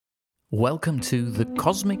Welcome to the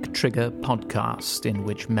Cosmic Trigger podcast, in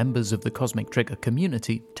which members of the Cosmic Trigger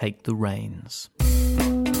community take the reins.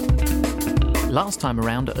 Last time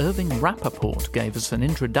around, Irving Rappaport gave us an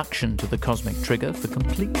introduction to the Cosmic Trigger for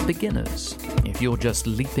complete beginners. If you're just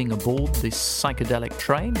leaping aboard this psychedelic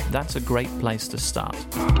train, that's a great place to start.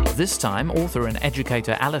 This time, author and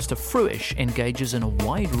educator Alistair Fruish engages in a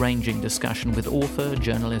wide-ranging discussion with author,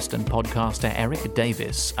 journalist and podcaster Eric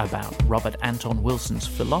Davis about Robert Anton Wilson's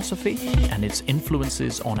philosophy and its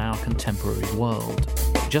influences on our contemporary world.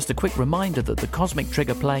 Just a quick reminder that the Cosmic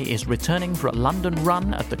Trigger play is returning for a London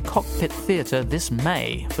run at the Cockpit Theatre this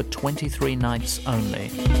May for 23 nights only.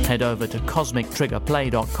 Head over to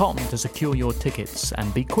cosmictriggerplay.com to secure your tickets,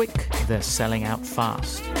 and be quick, they're selling out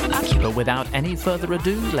fast. But without any further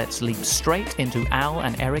ado, let's leap straight into Al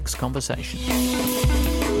and Eric's conversation.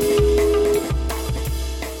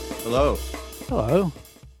 Hello. Hello.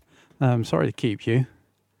 I'm sorry to keep you.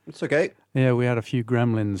 It's okay. Yeah, we had a few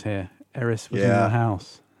gremlins here. Eris was in the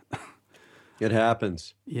house. It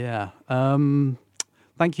happens. Yeah.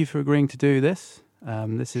 Thank you for agreeing to do this.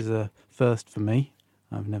 This is a first for me.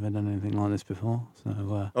 I've never done anything like this before.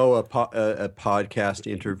 So. A podcast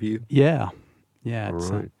interview? Yeah.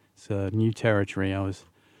 Right. It's a new territory. I was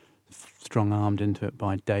strong-armed into it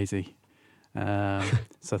by Daisy.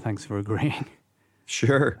 So thanks for agreeing.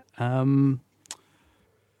 Sure.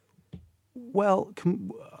 Well,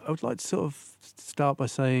 I would like to sort of start by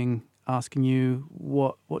asking you,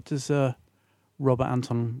 what does Robert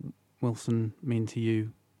Anton Wilson mean to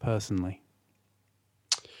you personally?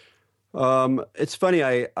 It's funny.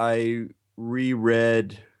 I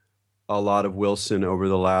reread a lot of Wilson over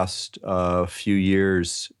the last few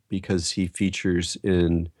years because he features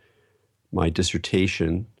in my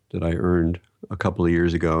dissertation that I earned a couple of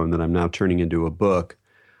years ago and that I'm now turning into a book.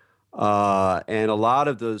 And a lot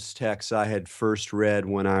of those texts I had first read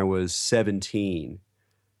when I was 17.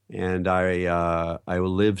 And I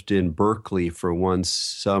lived in Berkeley for one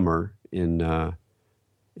summer in the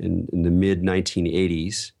mid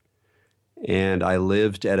 1980s, and I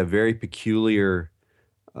lived at a very peculiar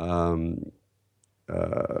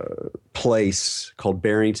place called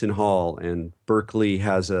Barrington Hall. And Berkeley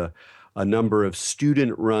has a number of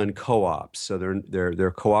student-run co-ops, so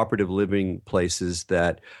they're cooperative living places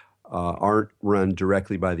that aren't run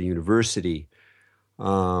directly by the university,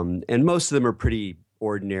 and most of them are pretty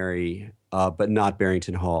ordinary, but not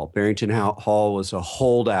Barrington Hall. Barrington Hall was a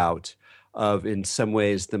holdout of, in some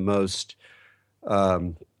ways, the most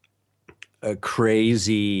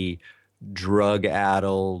crazy,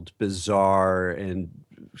 drug-addled, bizarre, and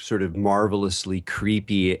sort of marvelously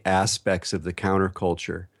creepy aspects of the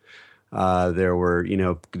counterculture. There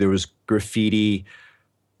was graffiti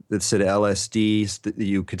that said LSD that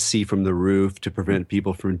you could see from the roof to prevent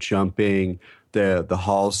people from jumping. The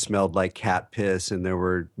halls smelled like cat piss, and there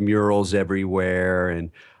were murals everywhere.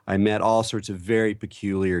 And I met all sorts of very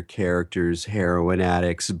peculiar characters, heroin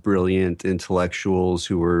addicts, brilliant intellectuals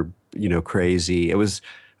who were, crazy. It was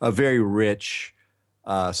a very rich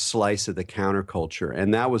slice of the counterculture.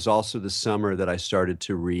 And that was also the summer that I started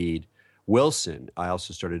to read Wilson. I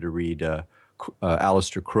also started to read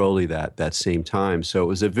Aleister Crowley that same time. So it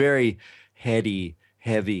was a very heady,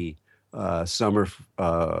 heavy summer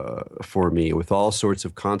for me, with all sorts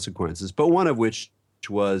of consequences, but one of which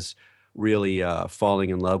was really falling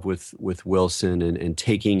in love with Wilson and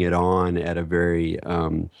taking it on at a very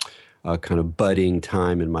kind of budding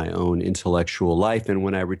time in my own intellectual life. And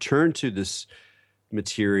when I returned to this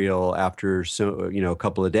material after a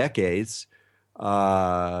couple of decades,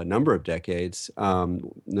 number of decades, I'd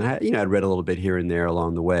read a little bit here and there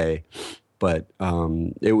along the way. But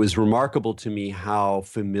it was remarkable to me how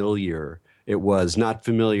familiar it was. Not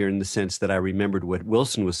familiar in the sense that I remembered what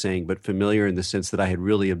Wilson was saying, but familiar in the sense that I had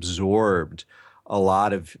really absorbed a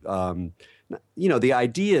lot of, the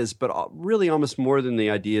ideas, but really almost more than the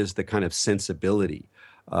ideas, the kind of sensibility.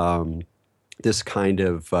 This kind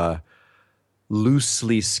of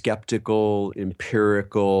loosely skeptical,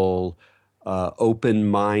 empirical,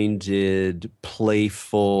 open-minded,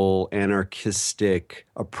 playful, anarchistic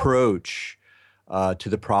approach to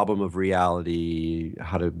the problem of reality,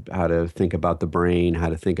 how to think about the brain, how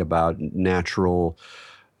to think about naturalism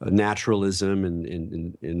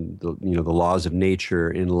and the laws of nature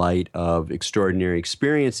in light of extraordinary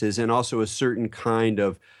experiences, and also a certain kind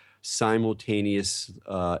of simultaneous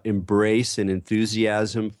embrace and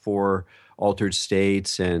enthusiasm for altered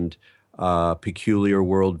states and peculiar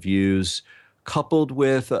worldviews, coupled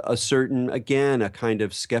with a certain, again, a kind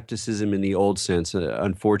of skepticism in the old sense.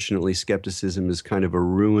 Unfortunately, skepticism is kind of a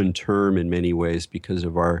ruined term in many ways because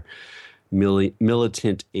of our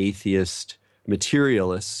militant atheist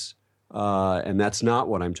materialists And that's not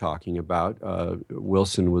what I'm talking about.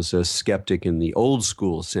 Wilson was a skeptic in the old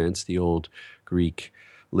school sense, the old Greek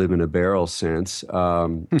live in a barrel sense,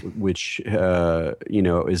 which,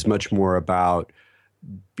 is much more about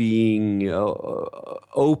being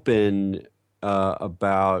open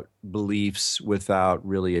about beliefs without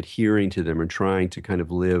really adhering to them and trying to kind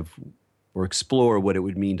of live or explore what it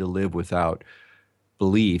would mean to live without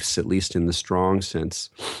beliefs, at least in the strong sense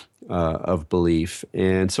of belief.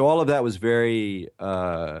 And so all of that was very,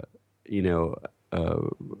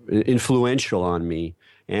 influential on me.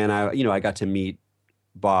 And I got to meet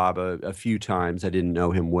Bob a few times. I didn't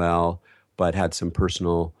know him well, but had some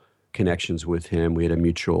personal connections with him. We had a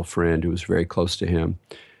mutual friend who was very close to him.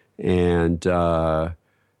 And that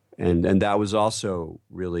was also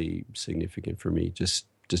really significant for me. Just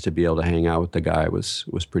to be able to hang out with the guy was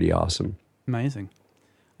pretty awesome. Amazing.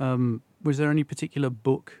 Was there any particular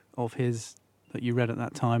book of his that you read at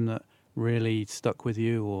that time that really stuck with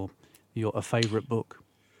you, or a favorite book?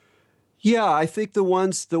 Yeah, I think the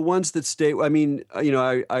ones that stay. I mean,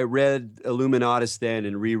 I read Illuminatus then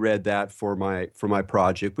and reread that for my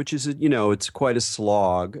project, which is it's quite a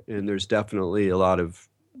slog, and there's definitely a lot of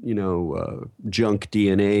junk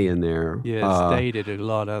DNA in there. Yeah, it's dated a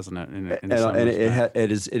lot, hasn't it?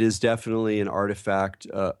 It is definitely an artifact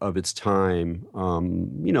of its time.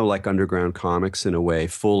 Like underground comics in a way,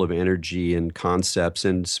 full of energy and concepts,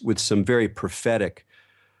 and with some very prophetic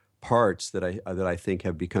parts that I think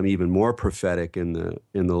have become even more prophetic in the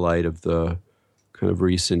light of the kind of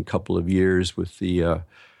recent couple of years with the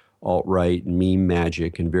alt-right meme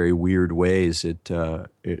magic in very weird ways. It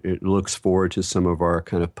looks forward to some of our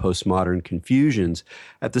kind of postmodern confusions.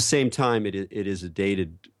 At the same time, it is a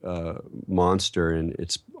dated monster, and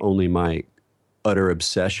it's only my utter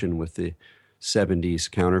obsession with the 70s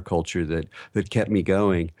counterculture that kept me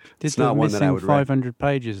going. Did the missing 500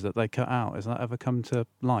 pages that they cut out, has that ever come to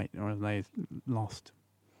light, or have they lost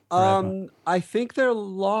forever? I think they're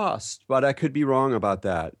lost, but I could be wrong about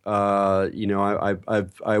that. I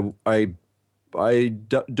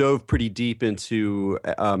dove pretty deep into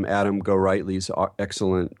Adam Gorightly's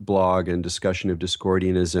excellent blog and discussion of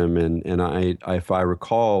Discordianism, and I, if I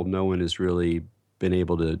recall, no one has really been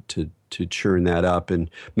able to churn that up, and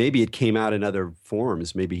maybe it came out in other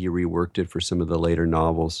forms. Maybe he reworked it for some of the later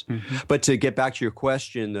novels. Mm-hmm. But to get back to your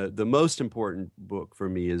question, the most important book for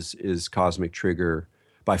me is Cosmic Trigger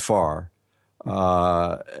by far.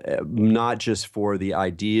 Not just for the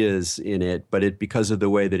ideas in it, but because of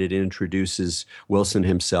the way that it introduces Wilson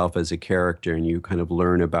himself as a character, and you kind of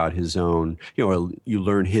learn about his own, you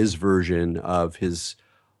learn his version of his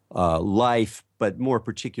life, but more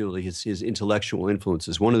particularly his intellectual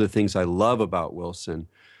influences. One of the things I love about Wilson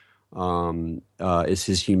is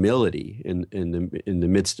his humility in the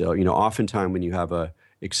midst of, oftentimes when you have a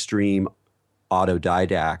extreme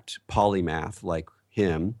autodidact polymath like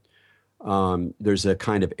him, there's a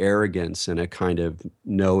kind of arrogance and a kind of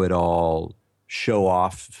know-it-all,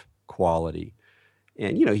 show-off quality.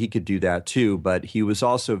 And, he could do that too, but he was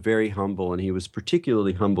also very humble, and he was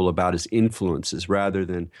particularly humble about his influences. Rather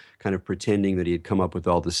than kind of pretending that he had come up with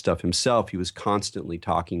all this stuff himself, he was constantly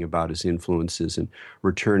talking about his influences and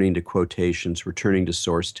returning to quotations, returning to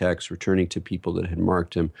source texts, returning to people that had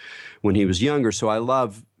marked him when he was younger. So I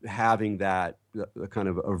love having that, the kind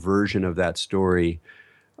of a version of that story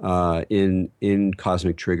in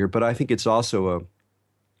Cosmic Trigger. But I think it's also a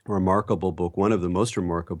remarkable book, one of the most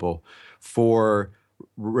remarkable, for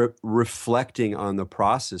reflecting on the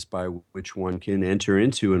process by which one can enter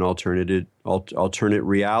into an alternate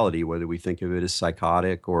reality, whether we think of it as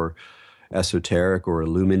psychotic or esoteric or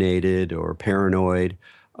illuminated or paranoid.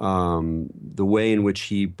 The way in which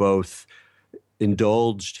he both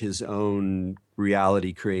indulged his own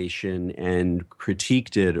reality creation and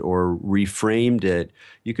critiqued it or reframed it,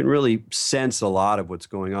 you can really sense a lot of what's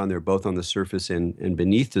going on there, both on the surface and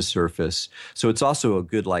beneath the surface. So it's also a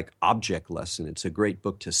good object lesson. It's a great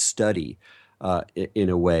book to study in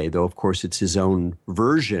a way, though of course it's his own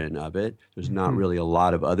version of it. There's not really a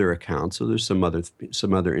lot of other accounts, so there's some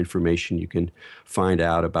other information you can find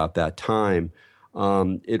out about that time.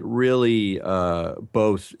 It really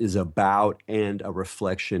both is about and a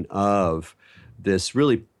reflection of this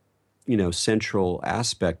really, central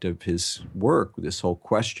aspect of his work, this whole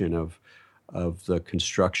question of the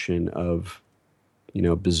construction of,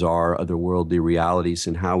 bizarre otherworldly realities,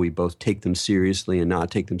 and how we both take them seriously and not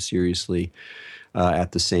take them seriously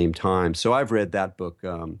at the same time. So I've read that book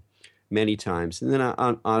many times. And then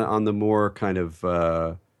on the more kind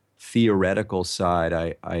of theoretical side,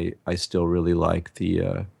 I still really like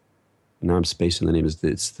now I'm spacing the name.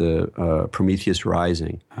 It's the Prometheus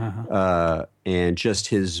Rising. Uh-huh. and just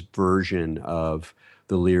his version of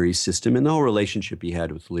the Leary system, and the whole relationship he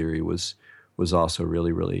had with Leary was also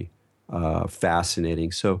really, really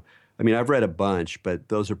fascinating. So, I mean, I've read a bunch, but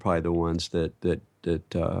those are probably the ones that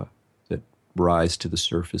rise to the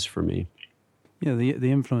surface for me. Yeah,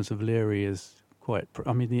 the influence of Leary is quite.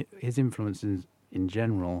 I mean, his influence in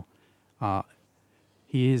general,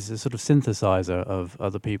 he is a sort of synthesizer of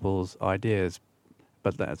other people's ideas,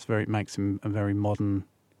 but makes him a very modern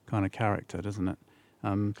kind of character, doesn't it?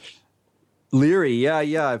 Leary,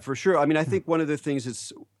 yeah, for sure. I mean, I think one of the things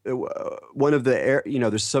is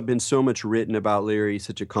there's been so much written about Leary,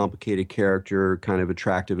 such a complicated character, kind of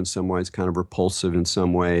attractive in some ways, kind of repulsive in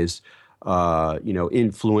some ways,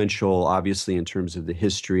 influential, obviously, in terms of the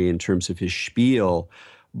history, in terms of his spiel,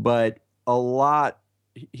 but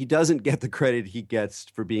he doesn't get the credit he gets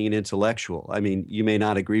for being an intellectual. I mean, you may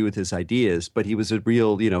not agree with his ideas, but he was a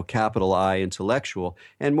real, capital I intellectual.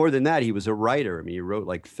 And more than that, he was a writer. I mean, he wrote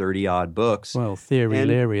like 30-odd books. Well,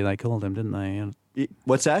 Leary, they called him, didn't they?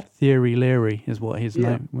 What's that? Theory Leary is what his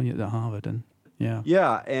name when he was at Harvard. And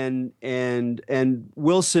yeah, and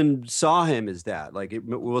Wilson saw him as that.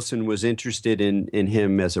 Wilson was interested in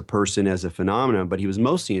him as a person, as a phenomenon, but he was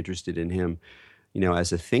mostly interested in him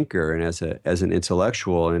as a thinker and as an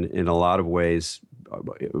intellectual. And in a lot of ways,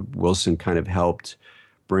 Wilson kind of helped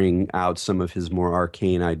bring out some of his more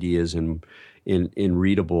arcane ideas in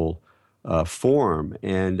readable form.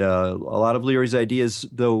 And a lot of Leary's ideas,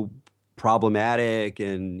 though problematic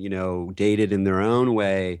and dated in their own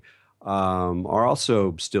way, are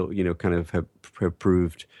also still kind of have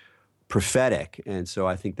proved prophetic. And so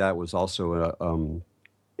I think that was also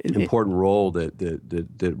important role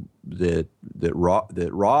that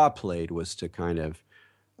Ra played, was to kind of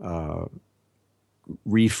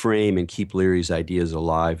reframe and keep Leary's ideas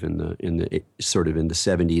alive in the 70s,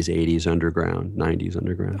 80s underground, 90s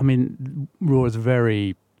underground. I mean, Ra is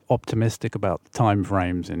very optimistic about the time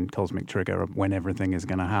frames in Cosmic Trigger of when everything is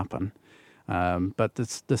going to happen, but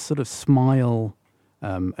the sort of smile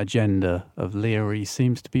agenda of Leary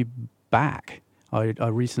seems to be back. I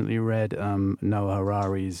recently read Noah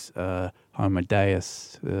Harari's Homo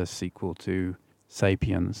Deus sequel to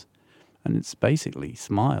Sapiens, and it's basically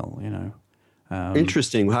smile,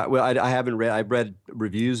 Interesting. Well, I haven't read. I've read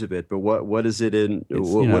reviews of it, but what is it in?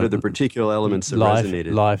 What are the particular elements that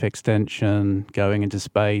resonated? Life extension, going into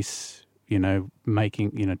space,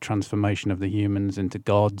 making transformation of the humans into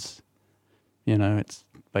gods. It's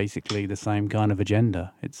basically the same kind of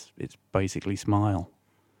agenda. It's basically smile.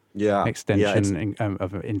 Yeah, extension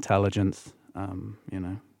of intelligence.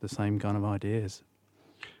 The same kind of ideas.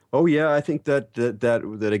 Oh yeah, I think that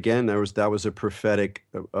again, that was a prophetic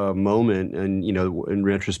moment, and in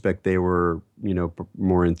retrospect, they were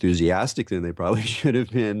more enthusiastic than they probably should have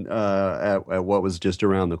been at what was just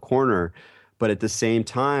around the corner. But at the same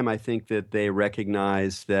time, I think that they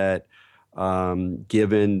recognized that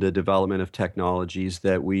given the development of technologies,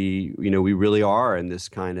 that we really are in this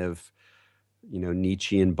kind of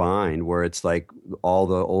Nietzschean bind, where it's like all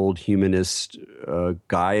the old humanist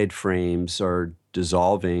guide frames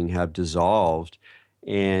have dissolved.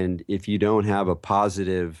 And if you don't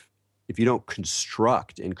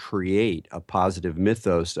construct and create a positive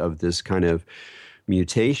mythos of this kind of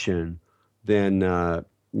mutation, then,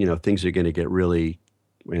 things are going to get really,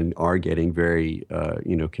 and are getting very,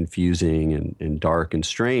 confusing and dark and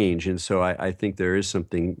strange. And so I think there is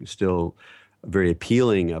something still very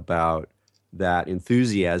appealing about that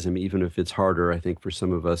enthusiasm, even if it's harder, I think, for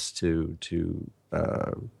some of us to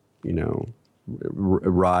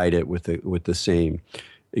ride it with the same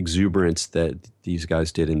exuberance that these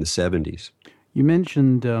guys did in the 70s. You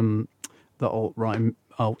mentioned the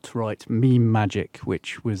alt-right meme magic,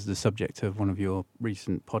 which was the subject of one of your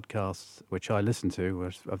recent podcasts, which I listened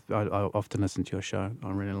to. I often listen to your show. I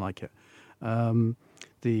really like it.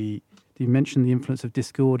 You mentioned the influence of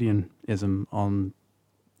Discordianism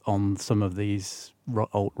on some of these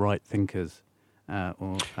alt-right thinkers,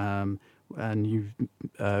 and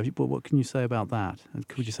what can you say about that?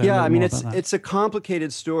 Could you say? Yeah, I mean, it's a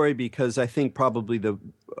complicated story, because I think probably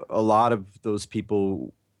a lot of those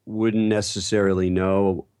people wouldn't necessarily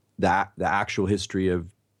know the actual history of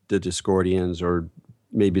the Discordians, or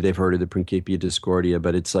maybe they've heard of the Principia Discordia,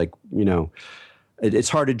 but it's like it's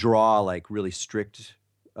hard to draw like really strict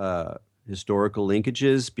historical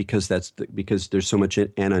linkages, because because there's so much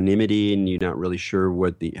anonymity and you're not really sure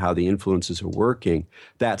how the influences are working.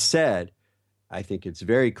 That said, I think it's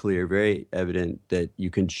very clear, very evident that you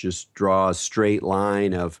can just draw a straight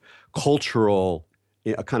line of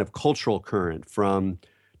a kind of cultural current from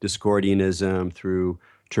Discordianism through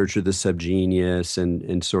Church of the Subgenius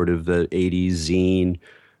and sort of the 80s zine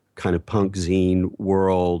kind of punk zine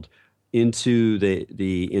world into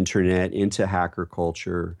the internet, into hacker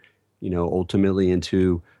culture, ultimately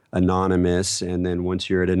into Anonymous. And then once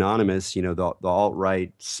you're at Anonymous, the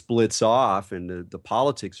alt-right splits off and the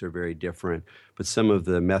politics are very different. But some of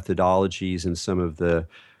the methodologies and some of the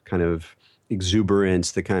kind of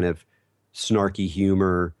exuberance, the kind of snarky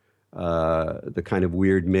humor, the kind of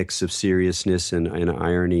weird mix of seriousness and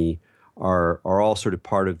irony are all sort of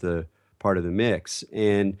part of the mix.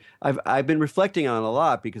 And I've been reflecting on it a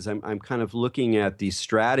lot because I'm kind of looking at these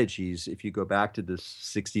strategies. If you go back to the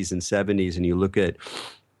 60s and 70s and you look at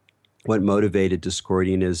what motivated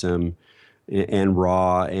Discordianism and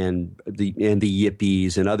Raw and the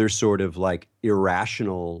Yippies and other sort of like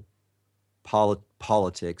irrational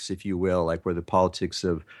politics, if you will, like where the politics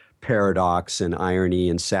of paradox and irony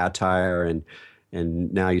and satire and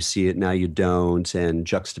now you see it, now you don't, and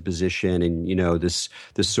juxtaposition and this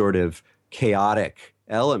sort of chaotic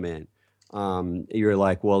element. You're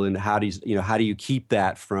like, well, and how do you keep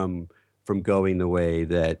that from going the way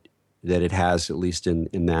that it has, at least in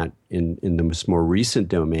the more recent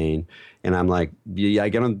domain? And I'm like, yeah,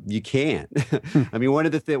 you can't. I mean, one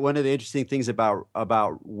of the interesting things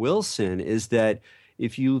about Wilson is that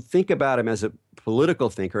if you think about him as a political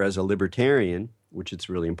thinker, as a libertarian, which it's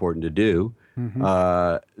really important to do,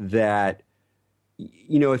 that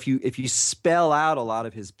if you spell out a lot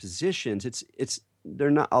of his positions, they're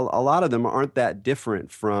not, a lot of them aren't that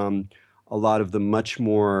different from a lot of the much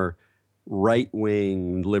more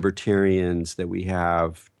right-wing libertarians that we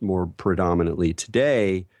have more predominantly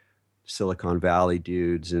today, Silicon Valley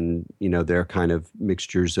dudes, and their kind of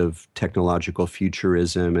mixtures of technological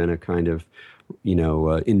futurism and a kind of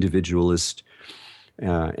individualist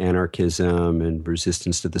anarchism and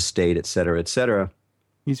resistance to the state, et cetera, et cetera.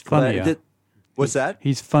 He's funnier. What's that?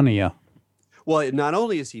 He's funnier. Well, not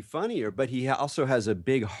only is he funnier, but he also has a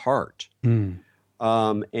big heart.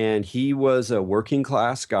 And he was a working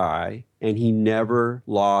class guy, and he never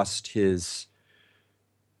lost his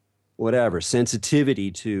sensitivity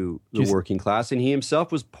to the working class. And he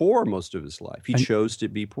himself was poor most of his life. He chose to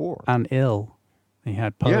be poor. And ill. He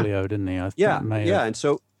had polio, didn't he? And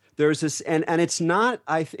so there's this, and it's not,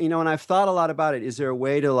 and I've thought a lot about it. Is there a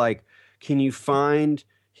way to can you find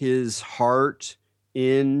his heart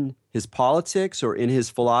in his politics or in his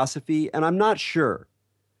philosophy? And I'm not sure.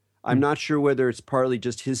 I'm not sure whether it's partly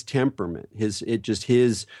just his temperament, his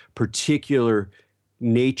particular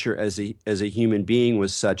nature as a human being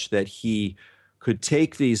was such that he could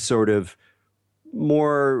take these sort of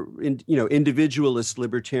more individualist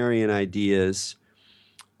libertarian ideas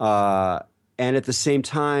and at the same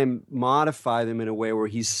time modify them in a way where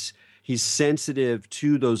he's sensitive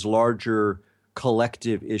to those larger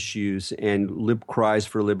collective issues and cries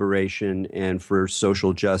for liberation and for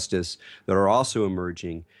social justice that are also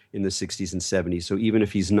emerging in the 60s and 70s. So even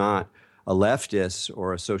if he's not a leftist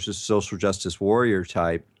or a social justice warrior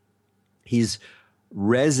type, he's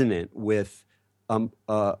resonant with a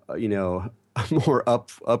more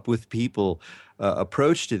up with people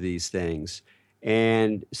approach to these things.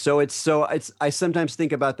 And so I sometimes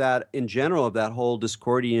think about that in general, of that whole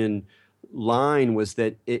Discordian line, was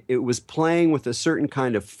that it was playing with a certain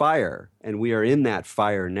kind of fire, and we are in that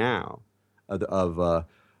fire now. The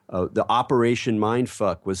Operation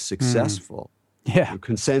Mindfuck was successful. Yeah, the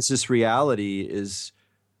consensus reality is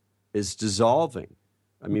dissolving.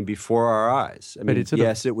 I mean, before our eyes. I mean, it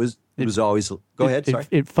was always. Go ahead. Sorry.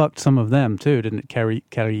 It fucked some of them too, didn't it?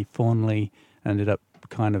 Kelly Thornley ended up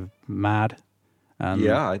kind of mad.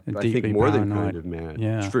 I think more than kind of mad.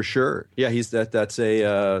 Yeah, for sure. Yeah, that's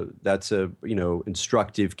a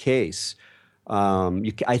instructive case.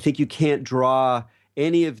 I think you can't draw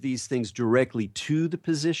any of these things directly to the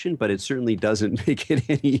position, but it certainly doesn't make it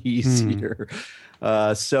any easier.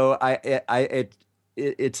 So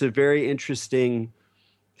it's a very interesting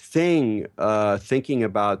thing thinking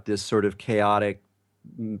about this sort of chaotic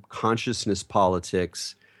consciousness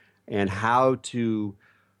politics and how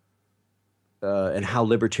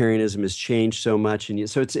libertarianism has changed so much, and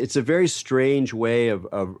so it's a very strange way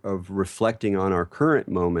of reflecting on our current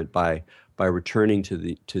moment by returning to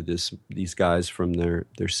these guys from their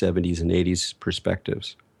 70s and 80s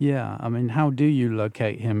perspectives. Yeah, I mean, how do you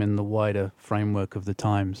locate him in the wider framework of the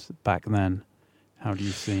times back then? How do you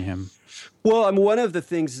see him? Well, I mean, one of the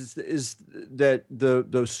things is that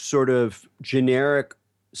the sort of generic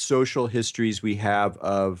social histories we have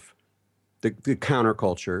of the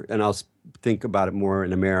counterculture, and I'll think about it more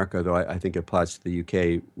in America, though I think it applies to the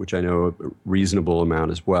UK, which I know a reasonable amount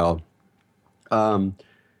as well,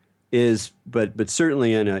 but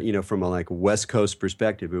certainly in a from a like West Coast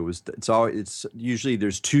perspective, it's usually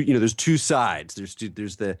there's two sides.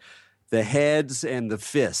 There's the heads and the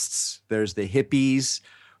fists. There's the hippies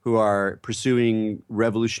who are pursuing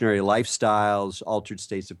revolutionary lifestyles, altered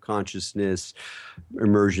states of consciousness,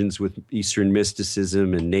 immersions with Eastern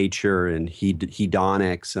mysticism and nature and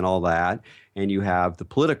hedonics and all that. And you have the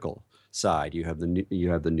political side. You have the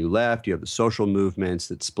New Left. You have the social movements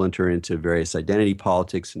that splinter into various identity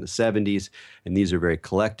politics in the 70s, and these are very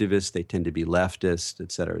collectivist. They tend to be leftist,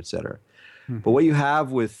 et cetera, et cetera. Mm-hmm. But what you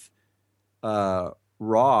have with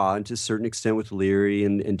Raw, and to a certain extent with Leary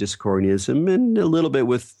and Discordianism, and a little bit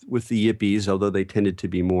with the Yippies, although they tended to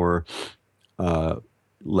be more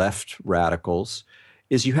left radicals,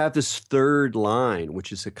 is you have this third line,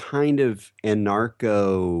 which is a kind of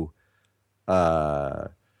anarcho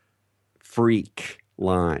freak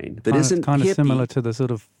line that isn't kind of hippie. Similar to the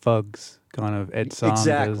sort of thugs kind of Ed Sanders,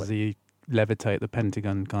 exactly. The levitate the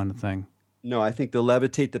Pentagon kind of thing. No, I think the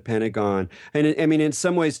levitate the Pentagon, and I mean, in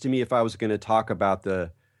some ways, to me, if I was going to talk about the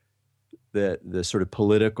sort of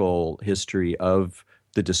political history of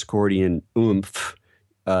the Discordian oomph,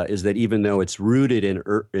 is that even though it's rooted in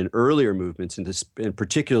earlier movements, and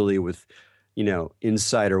particularly with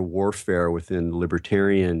insider warfare within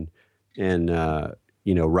libertarian and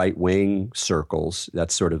right-wing circles,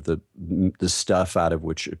 that's sort of the stuff out of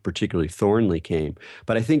which particularly Thornley came.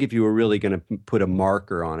 But I think if you were really going to put a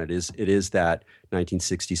marker on it is that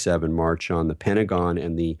 1967 March on the Pentagon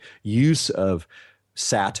and the use of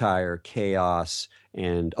satire, chaos,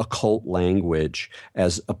 and occult language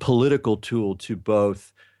as a political tool to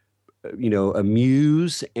both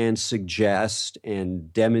amuse and suggest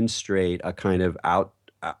and demonstrate a kind of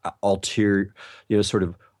ulterior, sort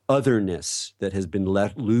of otherness that has been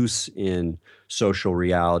let loose in social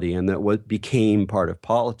reality and that what became part of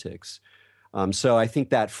politics. So I think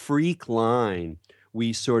that freak line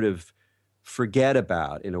we sort of forget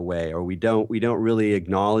about in a way, or we don't really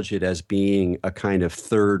acknowledge it as being a kind of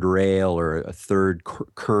third rail or a third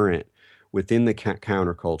current within the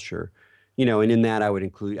counterculture. And in that I would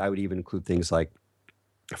even include things like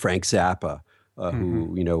Frank Zappa,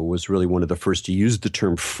 who was really one of the first to use the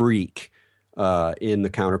term freak in the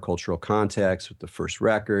countercultural context with the first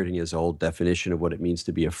record, and he has a whole definition of what it means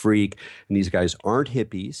to be a freak. And these guys aren't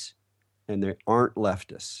hippies, and they aren't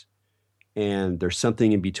leftists, and there's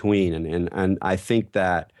something in between. And I think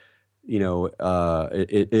that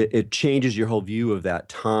it changes your whole view of that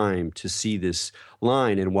time to see this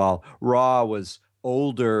line. And while Raw was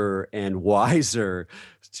older and wiser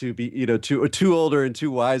to be, too older and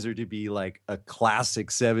too wiser to be like a classic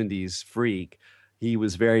 70s freak, he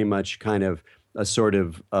was very much kind of a sort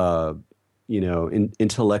of,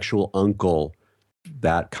 intellectual uncle,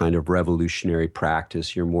 that kind of revolutionary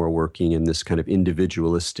practice. You're more working in this kind of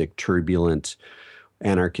individualistic, turbulent,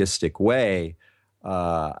 anarchistic way.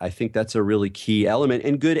 I think that's a really key element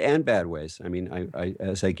in good and bad ways. I mean,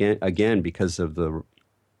 again, because of the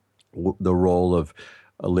role of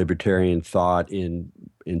a libertarian thought in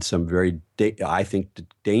some very, I think,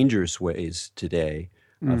 dangerous ways today.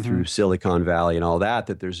 Through Silicon Valley and all that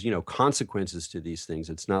there's, consequences to these things.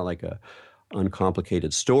 It's not like a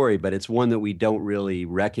uncomplicated story, but it's one that we don't really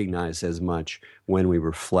recognize as much when we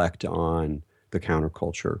reflect on the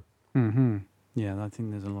counterculture. Mm-hmm. Yeah, I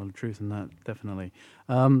think there's a lot of truth in that, definitely.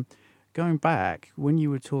 Going back, when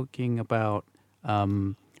you were talking about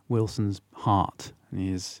Wilson's heart and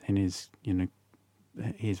his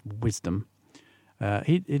wisdom,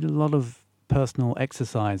 he did a lot of personal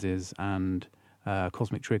exercises, and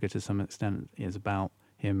Cosmic Trigger, to some extent, is about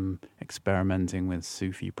him experimenting with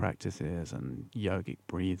Sufi practices and yogic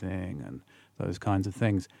breathing and those kinds of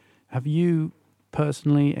things. Have you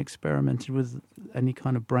personally experimented with any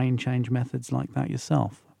kind of brain change methods like that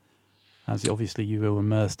yourself? As obviously you were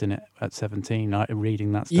immersed in it at 17,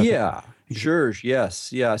 reading that stuff. Yeah, sure,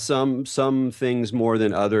 yes, yeah. Some things more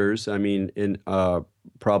than others. I mean, I'm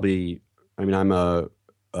a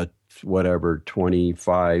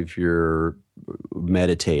 25-year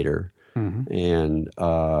meditator, and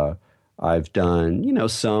I've done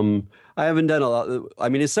some. I haven't done a lot. I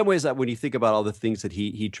mean, in some ways, that when you think about all the things that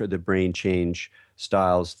he tried, the brain change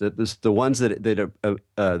styles, the ones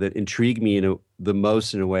that intrigue me the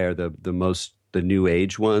most in a way are the new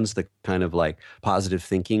age ones, the kind of like positive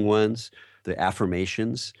thinking ones, the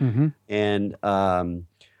affirmations, and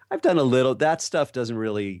I've done a little. That stuff doesn't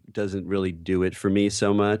really do it for me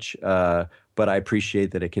so much, but I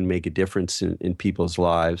appreciate that it can make a difference in people's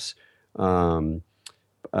lives.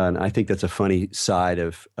 And I think that's a funny side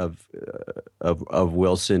of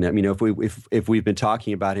Wilson. I mean, if we've been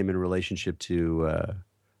talking about him in relationship to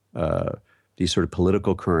the these sort of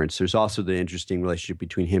political currents. There's also the interesting relationship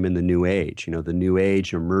between him and the New Age. The New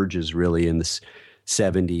Age emerges really in the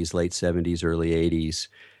 70s, late 70s, early 80s.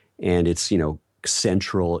 And it's,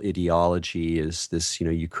 central ideology is this,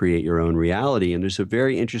 you create your own reality. And there's a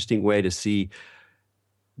very interesting way to see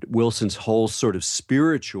Wilson's whole sort of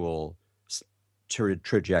spiritual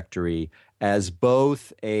trajectory as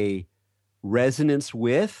both a resonance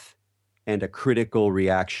with and a critical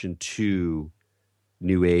reaction to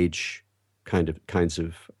New Age kinds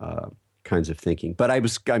of thinking. But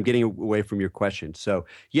I'm getting away from your question. So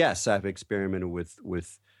yes, I've experimented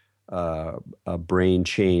with brain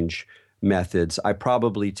change methods. I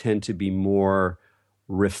probably tend to be more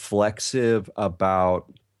reflexive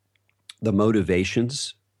about the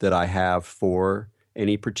motivations that I have for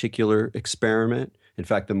any particular experiment. In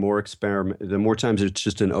fact, the more times it's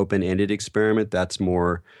just an open-ended experiment,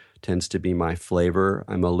 tends to be my flavor.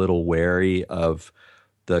 I'm a little wary of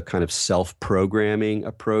the kind of self-programming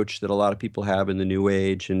approach that a lot of people have in the New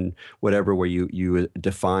Age and whatever, where you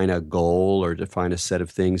define a goal or define a set of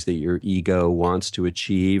things that your ego wants to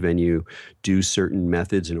achieve, and you do certain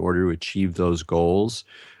methods in order to achieve those goals.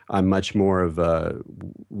 I'm much more of a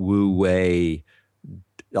Wu-Wei.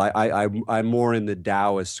 I'm more in the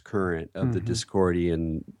Taoist current of the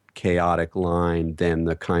Discordian chaotic line than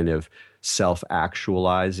the kind of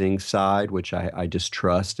self-actualizing side, which I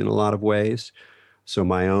distrust in a lot of ways. So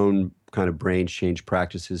my own kind of brain change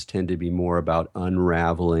practices tend to be more about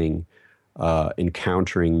unraveling,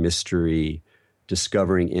 encountering mystery,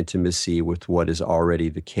 discovering intimacy with what is already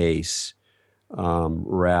the case,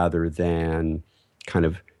 rather than kind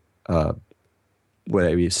of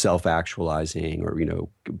self-actualizing or,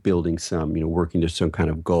 building some, working to some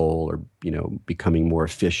kind of goal or, becoming more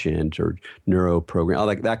efficient or neuroprogram. All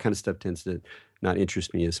that kind of stuff tends to not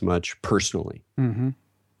interest me as much personally. Mm-hmm.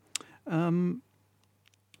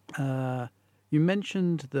 You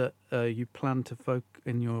mentioned that you plan to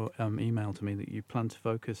in your email to me that you plan to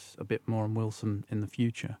focus a bit more on Wilson in the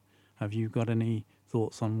future. Have you got any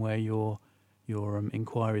thoughts on where your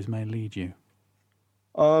inquiries may lead you?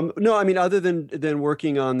 No, I mean, other than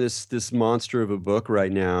working on this monster of a book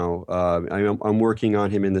right now, I'm working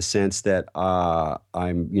on him in the sense that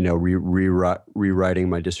I'm rewriting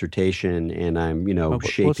my dissertation, and I'm shaping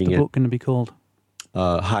it. What's the book going to be called?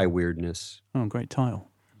 High Weirdness. Oh, great title.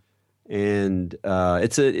 And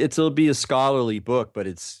it'll be a scholarly book, but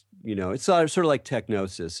it's sort of like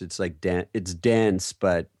Technosis. It's like it's dense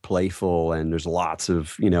but playful, and there's lots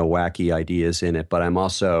of wacky ideas in it. But I'm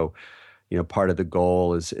also part of the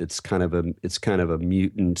goal is it's kind of a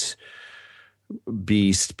mutant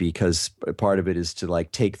beast, because part of it is to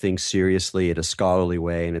like take things seriously in a scholarly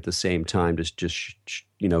way, and at the same time just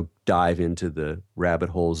dive into the rabbit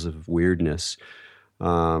holes of weirdness.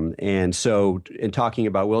 And so in talking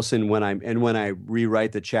about Wilson, when I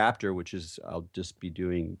rewrite the chapter, which is I'll just be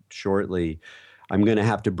doing shortly, I'm going to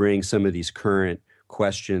have to bring some of these current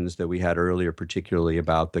questions that we had earlier, particularly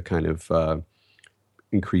about the kind of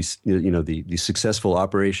increase, the successful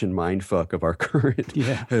Operation Mindfuck of our current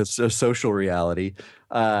social reality,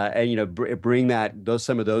 and bring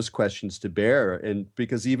some of those questions to bear. And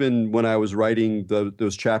because even when I was writing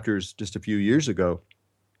those chapters just a few years ago,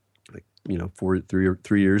 like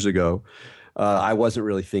 3 years ago, I wasn't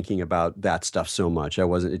really thinking about that stuff so much.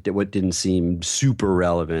 It didn't seem super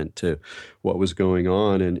relevant to what was going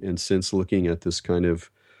on. And since looking at this kind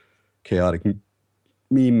of chaotic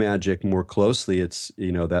meme magic more closely, it's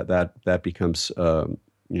that becomes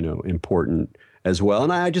important as well.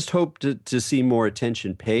 And I just hope to see more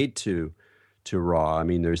attention paid to Ra. I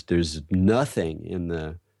mean, there's nothing in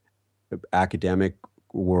the academic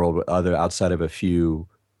world outside of a few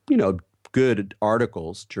good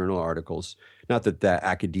articles, journal articles. Not that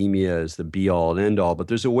academia is the be all and end all, but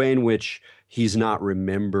there's a way in which he's not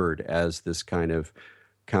remembered as this kind of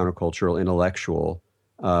countercultural intellectual.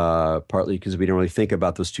 Partly because we don't really think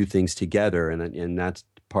about those two things together, and that's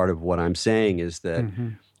part of what I'm saying is that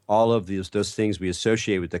all of those things we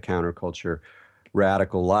associate with the counterculture,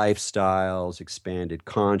 radical lifestyles, expanded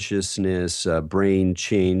consciousness, brain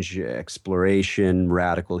change exploration,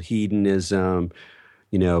 radical hedonism,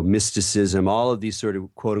 mysticism, all of these sort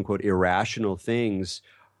of quote unquote irrational things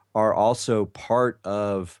are also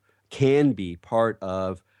can be part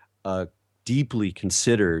of a deeply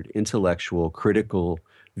considered intellectual critical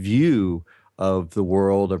view of the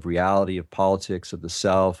world, of reality, of politics, of the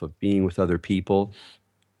self, of being with other people.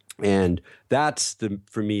 And that's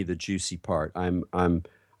for me the juicy part. I'm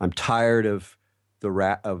tired of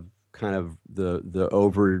the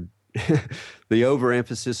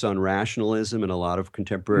overemphasis on rationalism in a lot of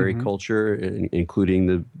contemporary culture, including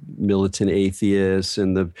the militant atheists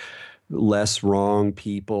and the less wrong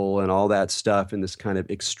people and all that stuff, and this kind of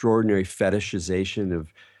extraordinary fetishization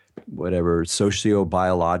of whatever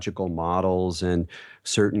sociobiological models and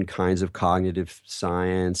certain kinds of cognitive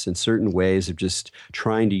science and certain ways of just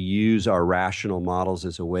trying to use our rational models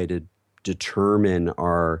as a way to determine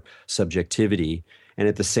our subjectivity. And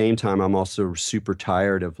at the same time, I'm also super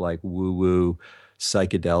tired of like woo-woo,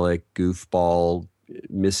 psychedelic, goofball,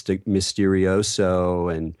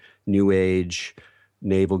 mysterioso and new age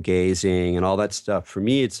navel gazing and all that stuff. For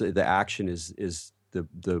me, it's the action is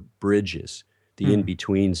the bridges, the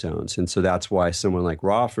in-between zones. And so that's why someone like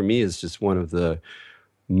Ra, for me, is just one of the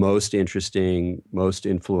most interesting, most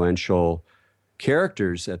influential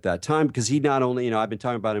characters at that time, because he not only, I've been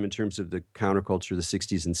talking about him in terms of the counterculture of the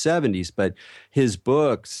 60s and 70s, but his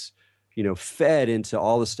books, fed into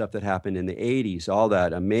all the stuff that happened in the 80s, all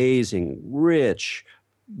that amazing, rich,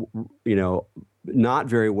 not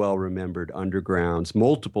very well remembered undergrounds,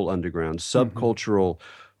 multiple undergrounds, subcultural,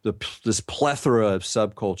 this plethora of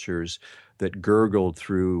subcultures that gurgled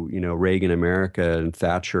through, Reagan America and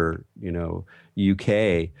Thatcher,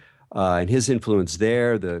 UK. And his influence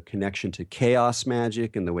there, the connection to chaos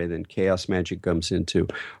magic and the way that chaos magic comes into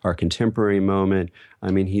our contemporary moment.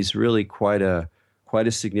 I mean, he's really quite a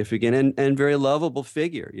significant and very lovable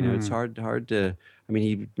figure. It's hard to. I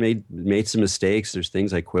mean, he made some mistakes. There's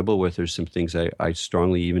things I quibble with. There's some things I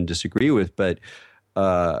strongly even disagree with. But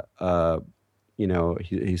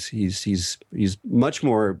he's much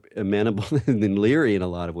more amenable than Leary in a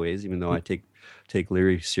lot of ways. Even though I take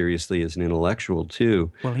Leary seriously as an intellectual too.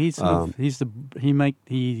 Well, he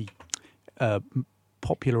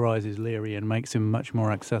popularizes Leary and makes him much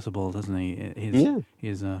more accessible, doesn't he?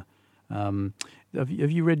 Have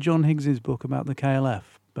you read John Higgs's book about the KLF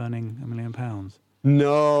burning £1 million?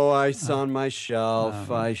 No, it's on my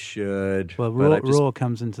shelf. I should. Well, Raw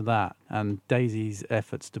comes into that, and Daisy's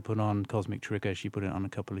efforts to put on Cosmic Trigger. She put it on a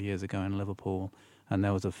couple of years ago in Liverpool, and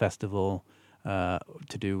there was a festival to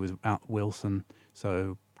do with Wilson.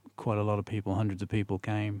 So quite a lot of people, hundreds of people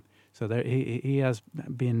came. So he has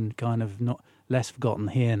been kind of not less forgotten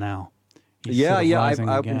here now.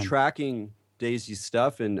 I've been tracking Daisy's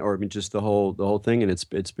stuff just the whole thing, and it's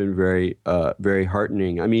been very very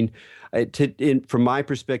heartening. I mean, from my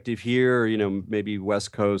perspective here, maybe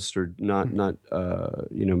West Coast or not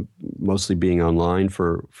mostly being online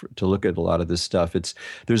for to look at a lot of this stuff.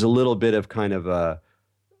 There's a little bit of kind of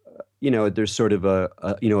there's sort of a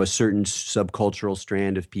certain subcultural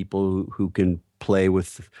strand of people who can play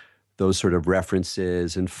with those sort of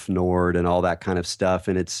references and Fnord and all that kind of stuff,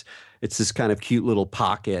 and it's this kind of cute little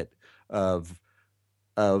pocket of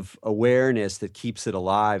awareness that keeps it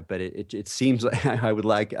alive, but it seems like I would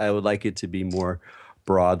like it to be more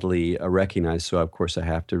broadly recognized. So of course I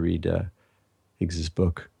have to read Higgs's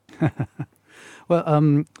book.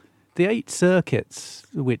 Well, the 8 circuits,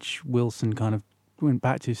 which Wilson kind of went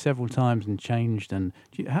back to several times and changed, and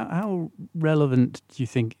how relevant do you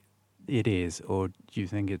think it is, or do you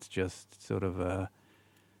think it's just sort of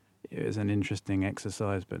it was an interesting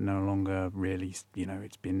exercise, but no longer really,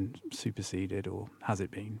 it's been superseded, or has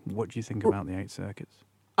it been? What do you think about the 8 circuits?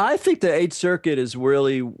 I think the 8 circuit is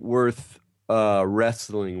really worth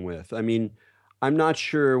wrestling with. I mean, I'm not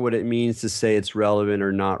sure what it means to say it's relevant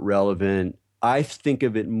or not relevant. I think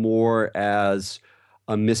of it more as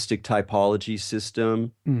a mystic typology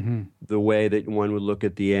system, the way that one would look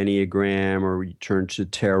at the Enneagram or return to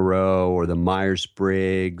Tarot or the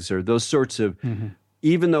Myers-Briggs or those sorts of...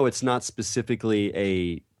 Even though it's not specifically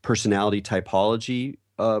a personality typology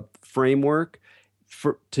framework,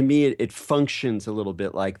 to me, it functions a little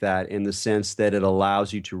bit like that in the sense that it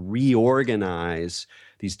allows you to reorganize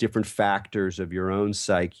these different factors of your own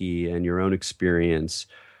psyche and your own experience,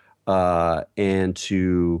 and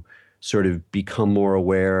to sort of become more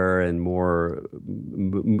aware and more,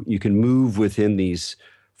 you can move within these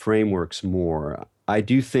frameworks more. I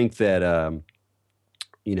do think that,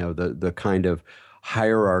 the kind of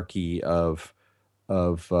hierarchy of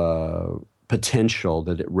potential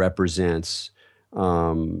that it represents,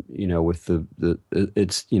 with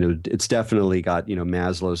it's definitely got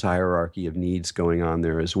Maslow's hierarchy of needs going on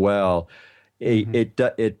there as well.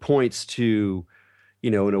 It points to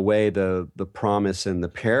in a way the promise and the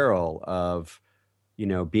peril of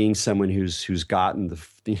being someone who's gotten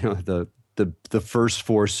the first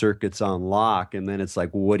 4 circuits on lock, and then it's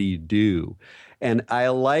like, what do you do? And I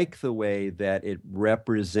like the way that it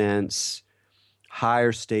represents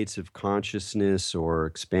higher states of consciousness or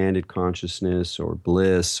expanded consciousness or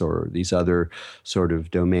bliss or these other sort of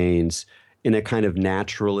domains in a kind of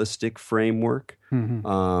naturalistic framework.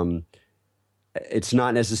 it's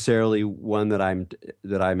not necessarily one that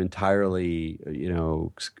I'm entirely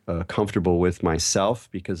comfortable with myself,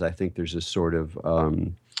 because I think there's a sort of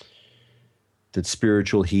that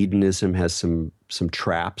spiritual hedonism has some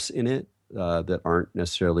traps in it that aren't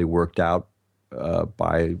necessarily worked out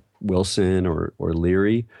by Wilson or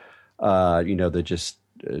Leary. That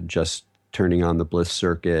just turning on the bliss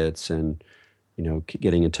circuits and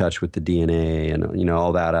getting in touch with the DNA and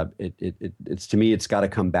all that. It's to me, it's got to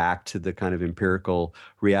come back to the kind of empirical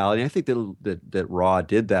reality. I think that Ra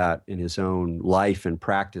did that in his own life and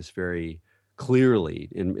practice very clearly,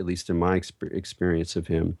 at least in my experience of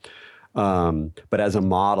him. But as a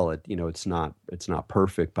model, it's not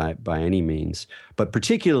perfect by any means. But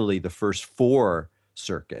particularly the first 4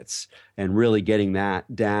 circuits, and really getting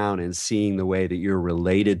that down and seeing the way that you're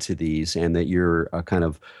related to these, and that you're a kind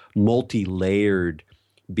of multi-layered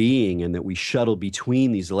being, and that we shuttle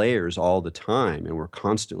between these layers all the time, and we're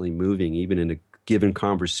constantly moving, even in a given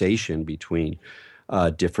conversation, between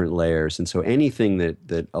different layers. And so anything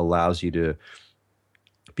that allows you to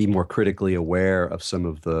be more critically aware of some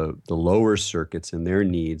of the lower circuits and their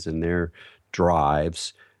needs and their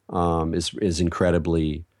drives is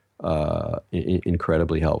incredibly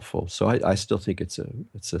helpful. So I still think it's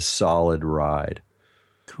a solid ride.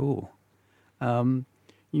 Cool.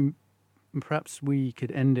 Perhaps we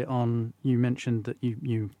could end it on, you mentioned that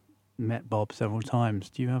you met Bob several times.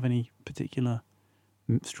 Do you have any particular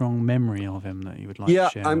strong memory of him that you would like to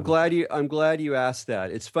share? I'm glad you asked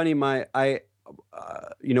that. It's funny, what I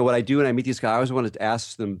do when I meet these guys, I always wanted to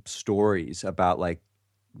ask them stories about like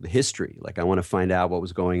the history. Like, I want to find out what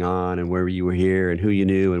was going on and where you were here and who you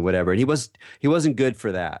knew and whatever. And he wasn't good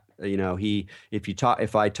for that.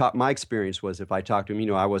 My experience was, if I talked to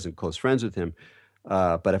him, I wasn't close friends with him.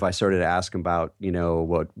 But if I started to ask him about,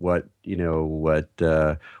 what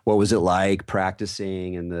was it like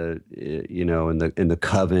practicing in the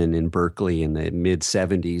Coven in Berkeley in the mid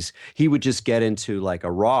 '70s, he would just get into like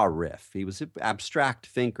a raw riff. He was an abstract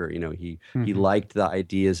thinker. He liked the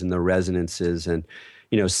ideas and the resonances, and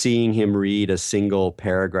seeing him read a single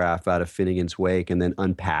paragraph out of Finnegan's Wake and then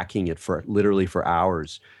unpacking it literally for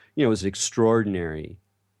hours, was extraordinary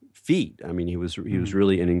feat. I mean, he was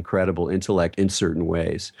really an incredible intellect in certain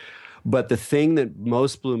ways. But the thing that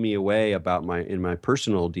most blew me away in my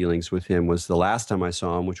personal dealings with him was the last time I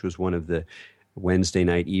saw him, which was one of the Wednesday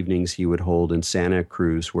night evenings he would hold in Santa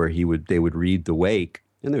Cruz, where they would read the Wake.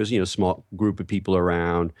 And there was, a small group of people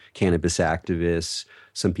around, cannabis activists,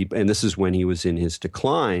 some people, and this is when he was in his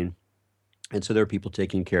decline. And so there were people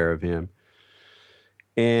taking care of him.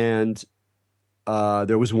 And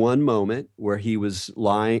there was one moment where he was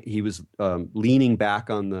leaning back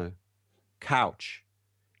on the couch,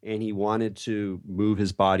 and he wanted to move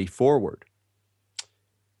his body forward.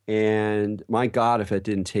 And my God, if it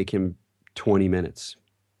didn't take him 20 minutes.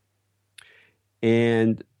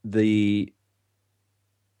 And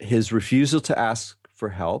his refusal to ask for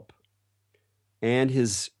help, and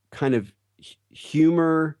his kind of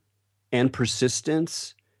humor and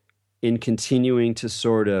persistence in continuing to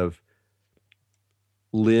sort of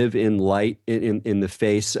live in light in the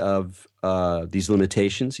face of these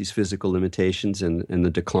limitations, these physical limitations, and the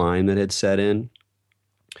decline that had set in.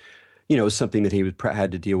 Something that he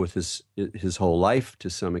had to deal with his whole life to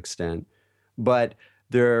some extent. But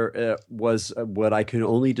there was what I can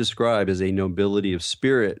only describe as a nobility of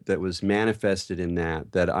spirit that was manifested in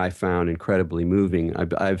that I found incredibly moving.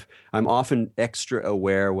 I'm often extra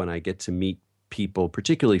aware when I get to meet people,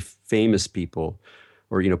 particularly famous people,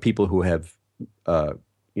 or people who have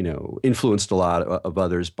influenced a lot of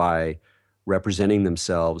others by representing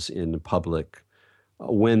themselves in the public.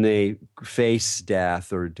 When they face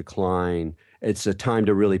death or decline, it's a time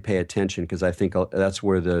to really pay attention, because I think that's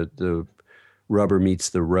where the rubber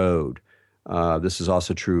meets the road. This is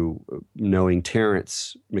also true knowing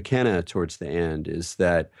Terence McKenna towards the end, is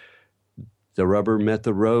that the rubber met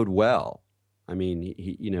the road well. I mean,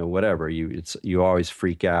 whatever, you always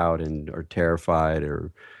freak out and are terrified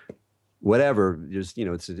or whatever. Just,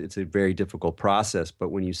 it's a very difficult process. But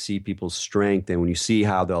when you see people's strength, and when you see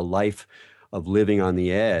how the life of living on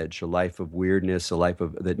the edge, a life of weirdness, a life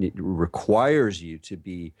that requires you to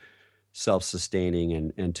be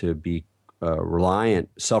self-sustaining and to be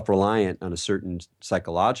self-reliant on a certain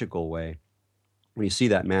psychological way, when you see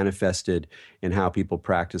that manifested in how people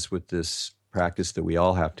practice with this practice that we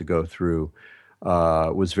all have to go through,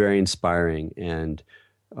 was very inspiring, and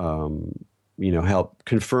helped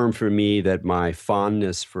confirm for me that my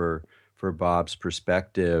fondness for Bob's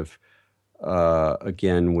perspective,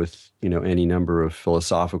 again with any number of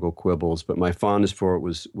philosophical quibbles, but my fondness for it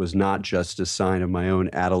was not just a sign of my own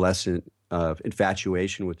adolescent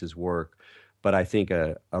infatuation with his work, but I think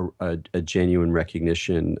a genuine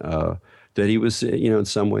recognition that he was, in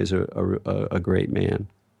some ways a great man.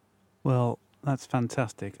 Well, that's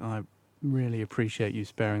fantastic. I really appreciate you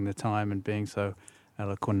sparing the time and being so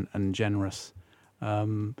eloquent and generous.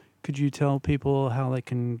 Could you tell people how they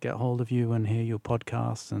can get hold of you and hear your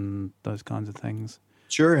podcasts and those kinds of things?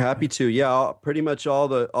 Sure, happy to. Yeah, pretty much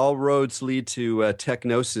all roads lead to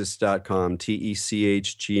techgnosis.com,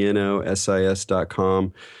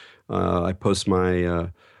 techgnosis.com. I post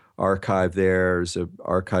my archive there. There's an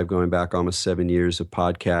archive going back almost 7 years of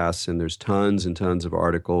podcasts, and there's tons and tons of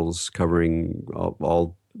articles covering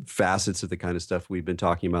all facets of the kind of stuff we've been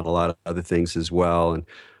talking about, a lot of other things as well, and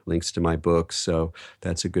links to my books. So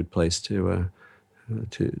that's a good place to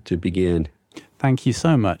begin. Thank you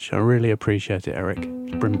so much. I really appreciate it, Eric.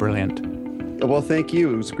 It's been brilliant. Well, thank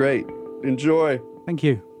you. It was great. Enjoy. Thank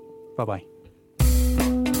you. Bye-bye.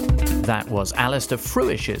 That was Alistair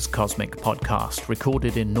Fruish's Cosmic Podcast,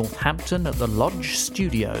 recorded in Northampton at the Lodge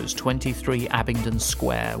Studios, 23 Abingdon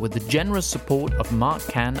Square, with the generous support of Mark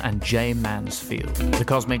Cann and Jay Mansfield. The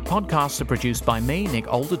Cosmic Podcasts are produced by me,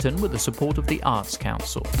 Nick Alderton, with the support of the Arts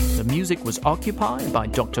Council. The music was occupied by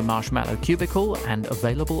Dr. Marshmallow Cubicle and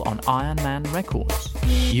available on Iron Man Records.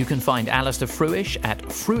 You can find Alistair Fruish at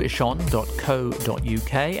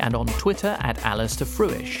fruishon.co.uk and on Twitter at Alistair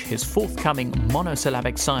Fruish. His forthcoming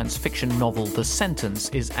monosyllabic science fiction novel The Sentence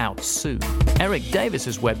is out soon. Eric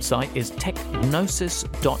Davis's website is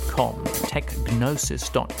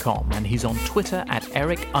techgnosis.com, and he's on Twitter at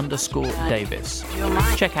Eric_Davis.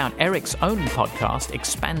 Check out Eric's own podcast,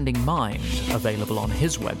 Expanding Mind, available on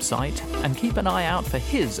his website, and keep an eye out for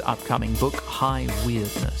his upcoming book, High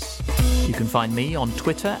Weirdness. You can find me on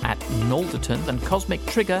Twitter at Nalderton and Cosmic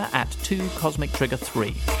Trigger at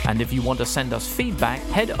 2CosmicTrigger3. And if you want to send us feedback,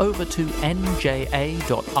 head over to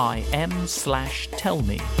nja.im/tellme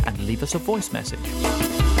and leave us a voice message.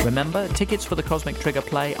 Remember, tickets for the Cosmic Trigger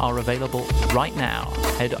Play are available right now.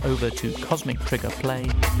 Head over to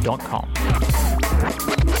CosmicTriggerPlay.com.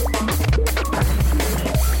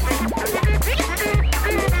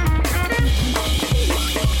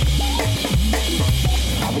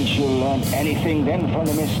 Haven't you learned anything then from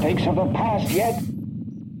the mistakes of the past yet?